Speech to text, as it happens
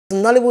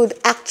Nollywood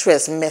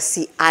actress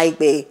Mercy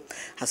Aigbe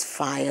has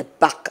fired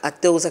back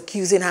at those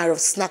accusing her of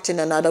snatching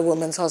another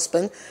woman's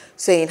husband,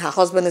 saying her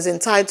husband is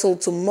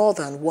entitled to more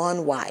than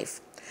one wife.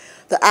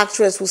 The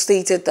actress, who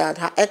stated that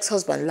her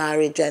ex-husband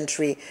Larry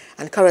Gentry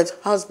and current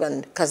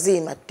husband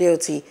Kazeem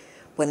Adeoti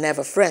were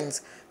never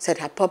friends, said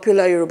her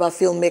popular Yoruba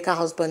filmmaker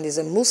husband is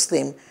a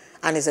Muslim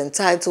and is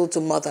entitled to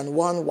more than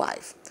one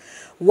wife.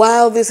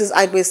 While this is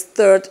Aigbe's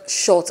third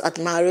shot at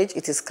marriage,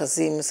 it is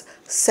Kazeem's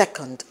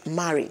second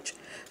marriage.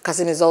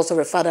 Kazeem is also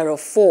a father of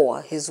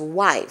four. His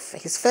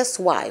first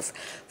wife,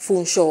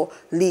 Funsho,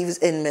 lives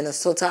in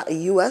Minnesota,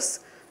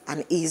 US,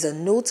 and is a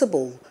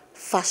notable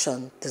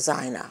fashion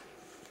designer.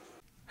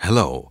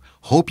 Hello,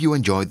 hope you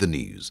enjoyed the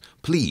news.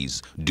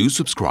 Please do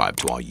subscribe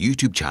to our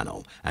YouTube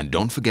channel and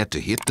don't forget to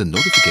hit the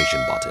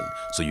notification button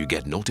so you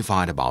get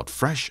notified about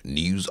fresh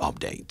news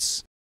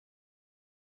updates.